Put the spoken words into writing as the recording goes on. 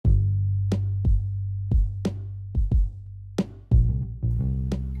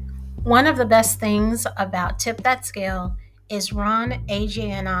One of the best things about Tip That Scale is Ron, AJ,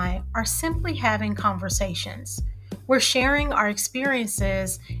 and I are simply having conversations. We're sharing our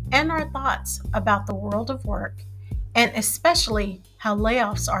experiences and our thoughts about the world of work, and especially how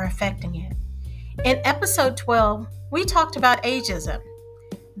layoffs are affecting it. In episode 12, we talked about ageism.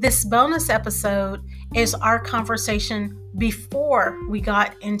 This bonus episode is our conversation before we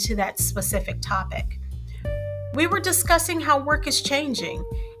got into that specific topic. We were discussing how work is changing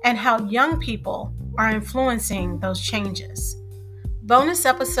and how young people are influencing those changes. Bonus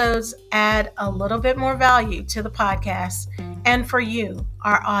episodes add a little bit more value to the podcast and for you,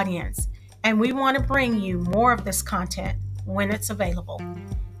 our audience, and we want to bring you more of this content when it's available.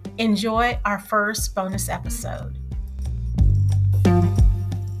 Enjoy our first bonus episode.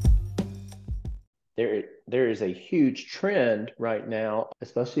 There is a huge trend right now,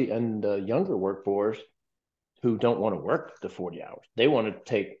 especially in the younger workforce, who don't want to work the 40 hours. They want to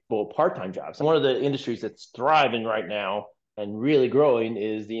take full part-time jobs. One of the industries that's thriving right now and really growing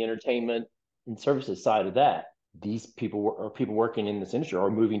is the entertainment and services side of that. These people or people working in this industry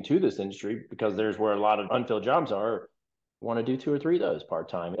are moving to this industry because there's where a lot of unfilled jobs are, want to do 2 or 3 of those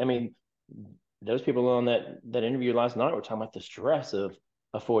part-time. I mean, those people on that interview last night were talking about the stress of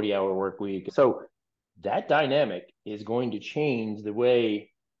a 40-hour work week. So that dynamic is going to change the way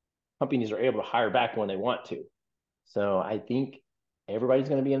companies are able to hire back when they want to. So I think everybody's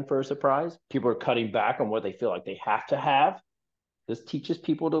going to be in for a surprise. People are cutting back on what they feel like they have to have. This teaches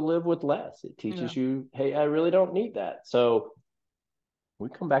people to live with less. It teaches you, hey, I really don't need that. So we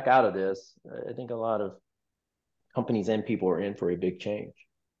come back out of this, I think a lot of companies and people are in for a big change.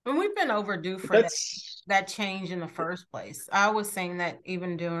 And we've been overdue for that change in the first place. I was saying that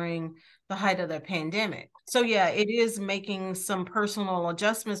even during the height of the pandemic. So yeah, it is making some personal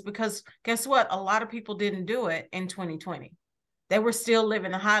adjustments because guess what? A lot of people didn't do it in 2020. They were still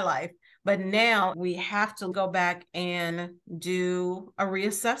living the high life. But now we have to go back and do a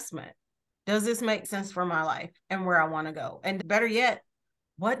reassessment. Does this make sense for my life and where I want to go? And better yet,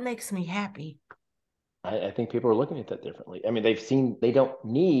 what makes me happy? I think people are looking at that differently. I mean, they've seen they don't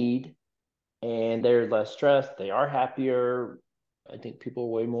need and they're less stressed. They are happier. I think people are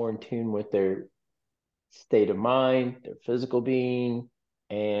way more in tune with their state of mind, their physical being,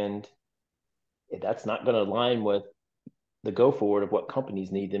 and that's not going to align with the go forward of what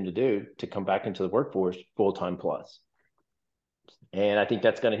companies need them to do to come back into the workforce full time plus. And I think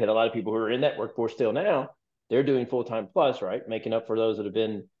that's going to hit a lot of people who are in that workforce still now. They're doing full time plus, right? Making up for those that have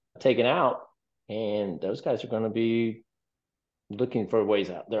been taken out. And those guys are going to be looking for ways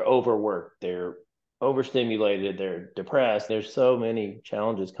out. They're overworked, they're overstimulated, they're depressed. There's so many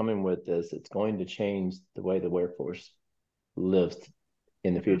challenges coming with this. It's going to change the way the workforce lives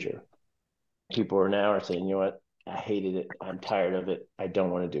in the future. People are now saying, you know what? I hated it. I'm tired of it. I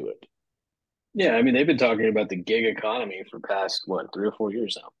don't want to do it. Yeah, I mean they've been talking about the gig economy for past what 3 or 4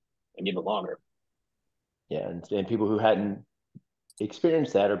 years now, and even longer. Yeah, and people who hadn't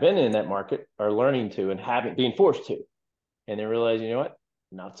experienced that or been in that market are learning to and having being forced to, and they're realizing, you know what,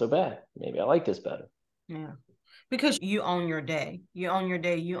 not so bad. Maybe I like this better. Yeah, because you own your day. You own your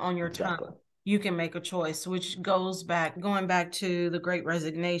day. You own your Exactly. time. You can make a choice, which going back to the Great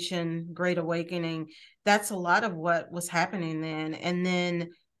Resignation, Great Awakening. That's a lot of what was happening then. And then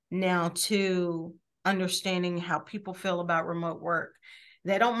now to understanding how people feel about remote work.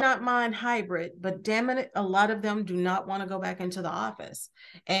 They don't not mind hybrid, but damn it, a lot of them do not want to go back into the office.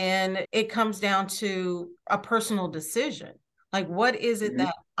 And it comes down to a personal decision. Like, what is it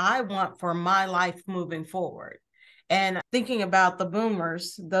that I want for my life moving forward? And thinking about the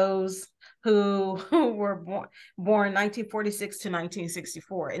boomers, those who were born 1946 to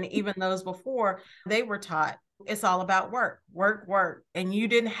 1964, and even those before, they were taught it's all about work, work, work, and you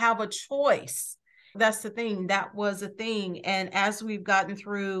didn't have a choice. That's the thing. That was a thing. And as we've gotten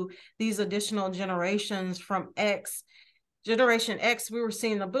through these additional generations from Generation X, we were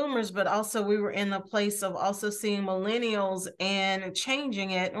seeing the boomers, but also we were in the place of also seeing millennials and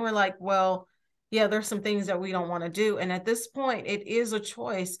changing it. And we're like, well, yeah, there's some things that we don't want to do. And at this point, it is a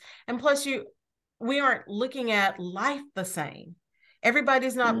choice. And plus, we aren't looking at life the same.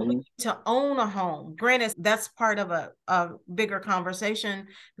 Everybody's not looking to own a home. Granted, that's part of a bigger conversation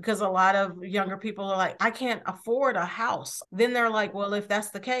because a lot of younger people are like, I can't afford a house. Then they're like, well, if that's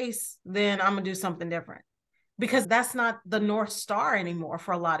the case, then I'm going to do something different. Because that's not the North Star anymore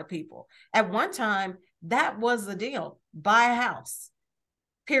for a lot of people. At one time, that was the deal. Buy a house,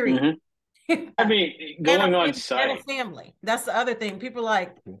 period. I mean, going on And a site. family. That's the other thing. People are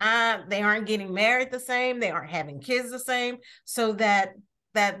like, they aren't getting married the same. They aren't having kids the same. So that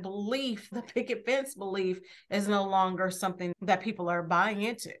belief, the picket fence belief, is no longer something that people are buying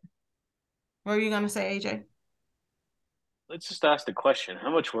into. What were you going to say, AJ? Let's just ask the question: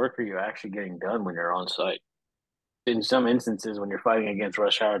 how much work are you actually getting done when you're on site? In some instances, when you're fighting against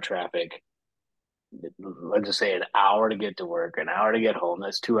rush hour traffic, let's just say an hour to get to work, an hour to get home.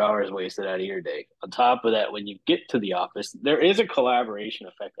 That's 2 hours wasted out of your day. On top of that, when you get to the office, there is a collaboration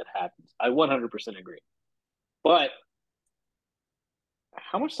effect that happens. I 100% agree. But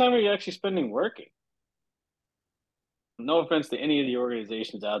how much time are you actually spending working? No offense to any of the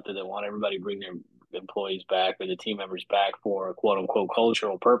organizations out there that want everybody to bring their employees back or the team members back for quote unquote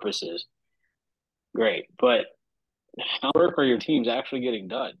cultural purposes. Great. But how much work are your teams actually getting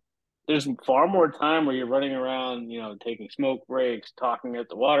done? There's far more time where you're running around, taking smoke breaks, talking at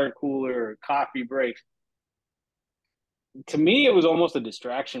the water cooler, coffee breaks. To me, it was almost a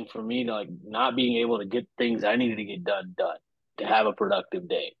distraction for me to like not being able to get things I needed to get done to have a productive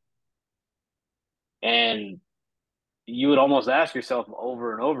day. And you would almost ask yourself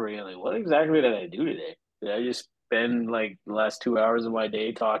over and over again, like, what exactly did I do today? Did I just spend like the last 2 hours of my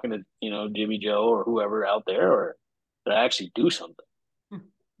day talking to, Jimmy Joe or whoever out there, or did I actually do something?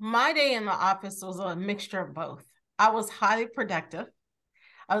 My day in the office was a mixture of both. I was highly productive.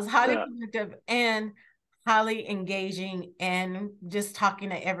 I was highly productive and highly engaging and just talking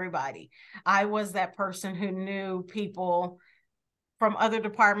to everybody. I was that person who knew people from other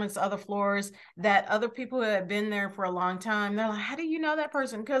departments, other floors, that other people who had been there for a long time. They're like, how do you know that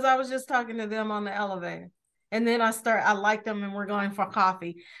person? Because I was just talking to them on the elevator. And then I like them and we're going for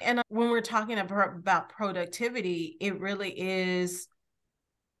coffee. And when we're talking about productivity, it really is,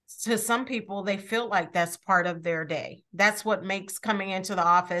 to some people, they feel like that's part of their day. That's what makes coming into the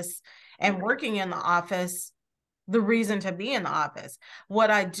office and working in the office the reason to be in the office.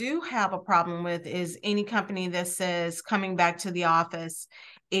 What I do have a problem with is any company that says coming back to the office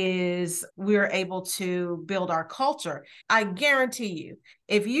is we're able to build our culture. I guarantee you,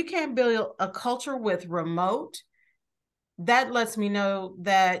 if you can build a culture with remote, that lets me know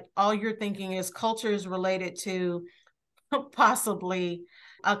that all you're thinking is culture is related to possibly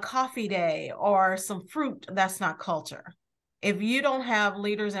a coffee day or some fruit. That's not culture. If you don't have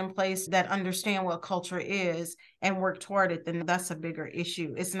leaders in place that understand what culture is and work toward it, then that's a bigger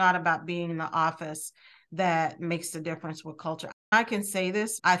issue. It's not about being in the office that makes the difference with culture. I can say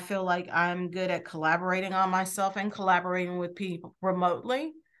this. I feel like I'm good at collaborating on myself and collaborating with people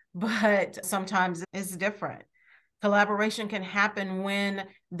remotely, but sometimes it's different. Collaboration can happen when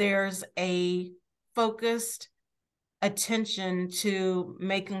there's a focused attention to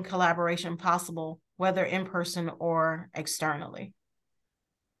making collaboration possible, whether in person or externally.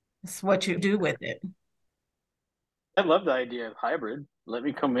 It's what you do with it. I love the idea of hybrid. Let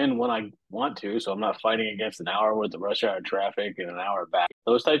me come in when I want to, so I'm not fighting against an hour worth of rush hour traffic and an hour back.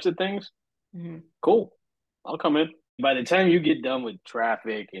 Those types of things. Mm-hmm. Cool. I'll come in. By the time you get done with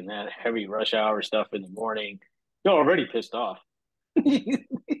traffic and that heavy rush hour stuff in the morning, you're already pissed off.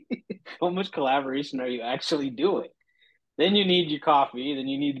 How much collaboration are you actually doing? Then you need your coffee. Then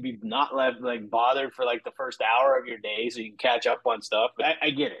you need to be not left like bothered for like the first hour of your day so you can catch up on stuff. I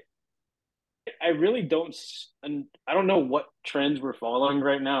get it. I really don't. I don't know what trends we're following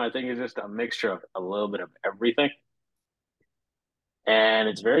right now. I think it's just a mixture of a little bit of everything, and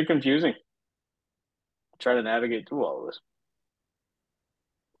it's very confusing. Try to navigate through all of this.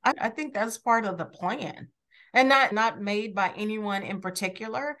 I think that's part of the plan, and not made by anyone in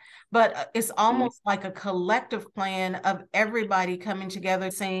particular, but it's almost like a collective plan of everybody coming together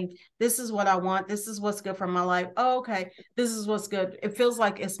saying, this is what I want, this is what's good for my life. Oh, okay, this is what's good. It feels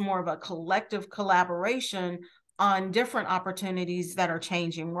like it's more of a collective collaboration on different opportunities that are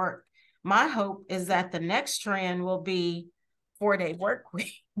changing work. My hope is that the next trend will be 4-day work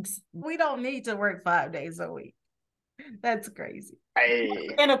weeks. We don't need to work 5 days a week. That's crazy.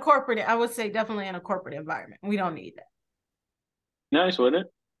 In a corporate, I would say definitely in a corporate environment. We don't need that. Nice, wouldn't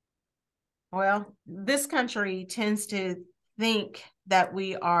it? Well, this country tends to think that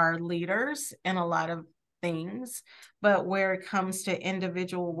we are leaders in a lot of things, but where it comes to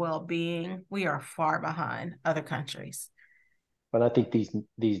individual well-being, we are far behind other countries. But I think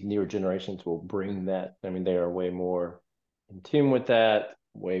these newer generations will bring that. I mean, they are way more in tune with that,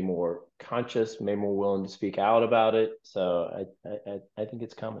 way more conscious, way more willing to speak out about it. So I think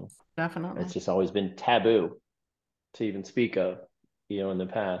it's coming. Definitely. It's just always been taboo to even speak of, in the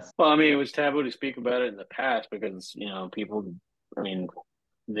past. Well, I mean, it was taboo to speak about it in the past because, people,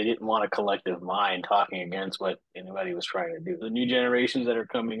 they didn't want a collective mind talking against what anybody was trying to do. The new generations that are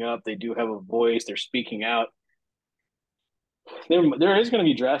coming up, they do have a voice. They're speaking out. There is going to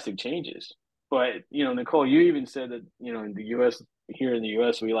be drastic changes. But, Nicole, you even said that, in the U.S., here in the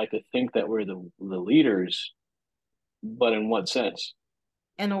U.S., we like to think that we're the leaders. But in what sense?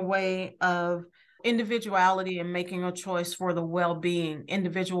 in a way of individuality and making a choice for the well-being,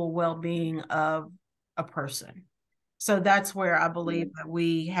 individual well-being of a person. So that's where I believe that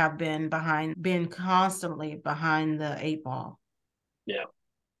we have been constantly behind the eight ball. Yeah.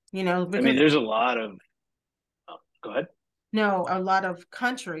 You know, I mean, there's a lot of, go ahead. No, a lot of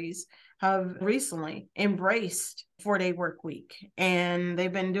countries have recently embraced 4-day work week, and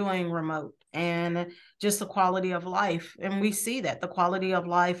they've been doing remote and just the quality of life. And we see that the quality of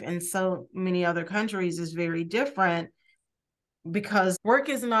life in so many other countries is very different, because work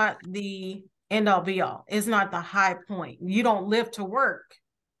is not the end all be all. It's not the high point. You don't live to work,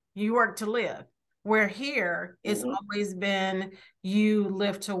 you work to live. Where here, it's always been you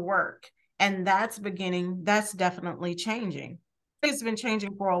live to work. And that's definitely changing. It's been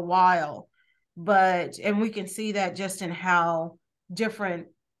changing for a while, and we can see that just in how different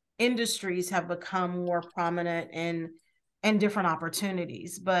industries have become more prominent and different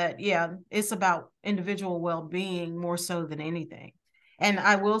opportunities. But yeah, it's about individual well-being more so than anything. And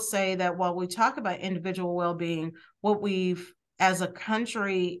I will say that while we talk about individual well-being, what we've, as a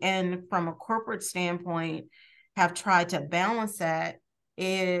country and from a corporate standpoint, have tried to balance that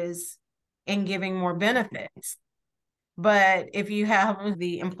is in giving more benefits. But if you have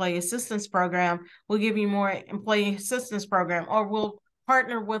the employee assistance program, we'll give you more employee assistance program, or we'll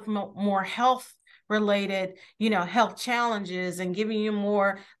partner with more health related, health challenges, and giving you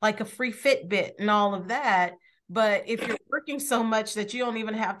more, like a free Fitbit and all of that. But if you're working so much that you don't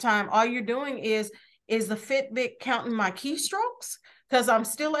even have time, all you're doing is the Fitbit counting my keystrokes? Because I'm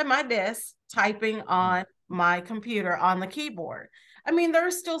still at my desk typing on my computer on the keyboard. I mean, there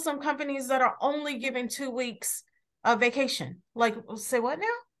are still some companies that are only giving 2 weeks of vacation. Like, say what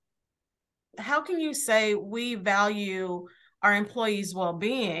now? How can you say we value our employees'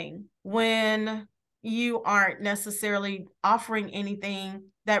 well-being when you aren't necessarily offering anything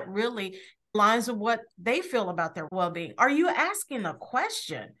that really aligns with what they feel about their well-being? Are you asking a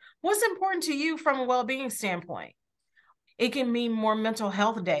question? What's important to you from a well-being standpoint? It can mean more mental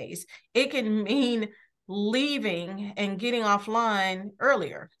health days. It can mean leaving and getting offline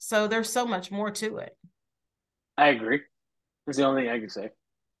earlier. So there's so much more to it. I agree. That's the only thing I can say.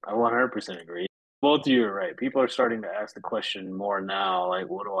 I 100% agree. Both of you are right. People are starting to ask the question more now, like,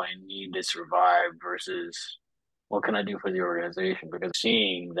 what do I need to survive versus what can I do for the organization? Because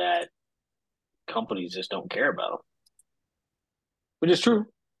seeing that companies just don't care about them, which is true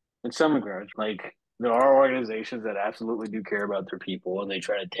in some regards. Like, there are organizations that absolutely do care about their people, and they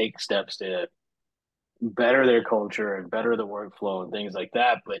try to take steps to better their culture and better the workflow and things like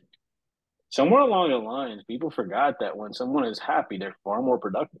that. But somewhere along the lines, people forgot that when someone is happy, they're far more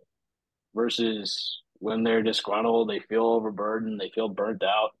productive versus when they're disgruntled, they feel overburdened, they feel burnt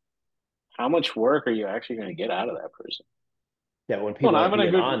out. How much work are you actually going to get out of that person? Yeah, when people aren't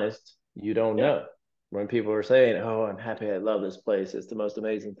being honest, you don't know. When people are saying, "Oh, I'm happy, I love this place, it's the most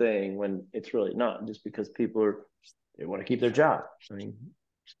amazing thing," when it's really not, just because they want to keep their job. I mean,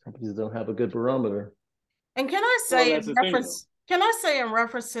 companies don't have a good barometer. And can I say in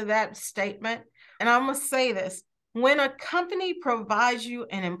reference to that statement, and I'm gonna say this: when a company provides you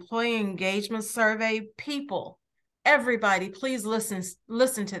an employee engagement survey, everybody, please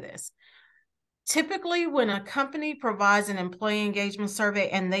listen to this. Typically, when a company provides an employee engagement survey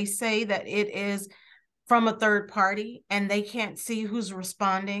and they say that it is from a third party and they can't see who's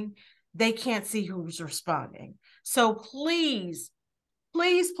responding, So please,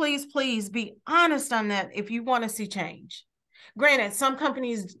 please, please, please be honest on that if you want to see change. Granted, some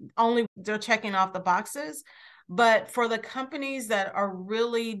companies they're checking off the boxes, but for the companies that are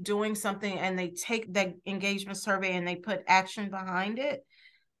really doing something and they take that engagement survey and they put action behind it,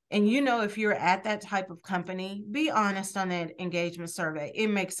 and if you're at that type of company, be honest on that engagement survey. It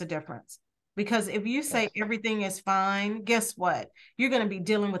makes a difference. Because if you say everything is fine, guess what? You're going to be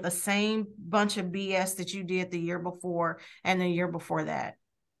dealing with the same bunch of BS that you did the year before and the year before that.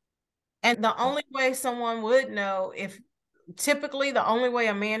 And the only way someone would know, typically the only way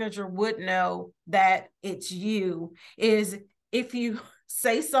a manager would know that it's you, is if you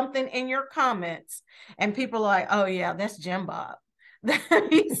say something in your comments and people are like, "Oh yeah, that's Jim Bob."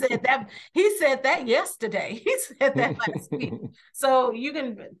 He said that yesterday. He said that last week. So you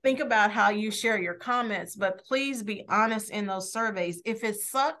can think about how you share your comments, but please be honest in those surveys. If it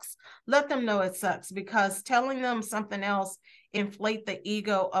sucks, let them know it sucks, because telling them something else inflate the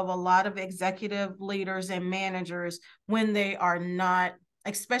ego of a lot of executive leaders and managers when they are not,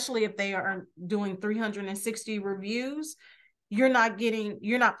 especially if they are doing 360 reviews. You're not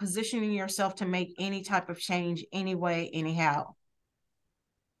positioning yourself to make any type of change anyway, anyhow.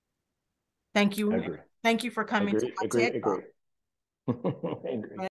 Thank you. Thank you for coming to my TED Talk. I agree.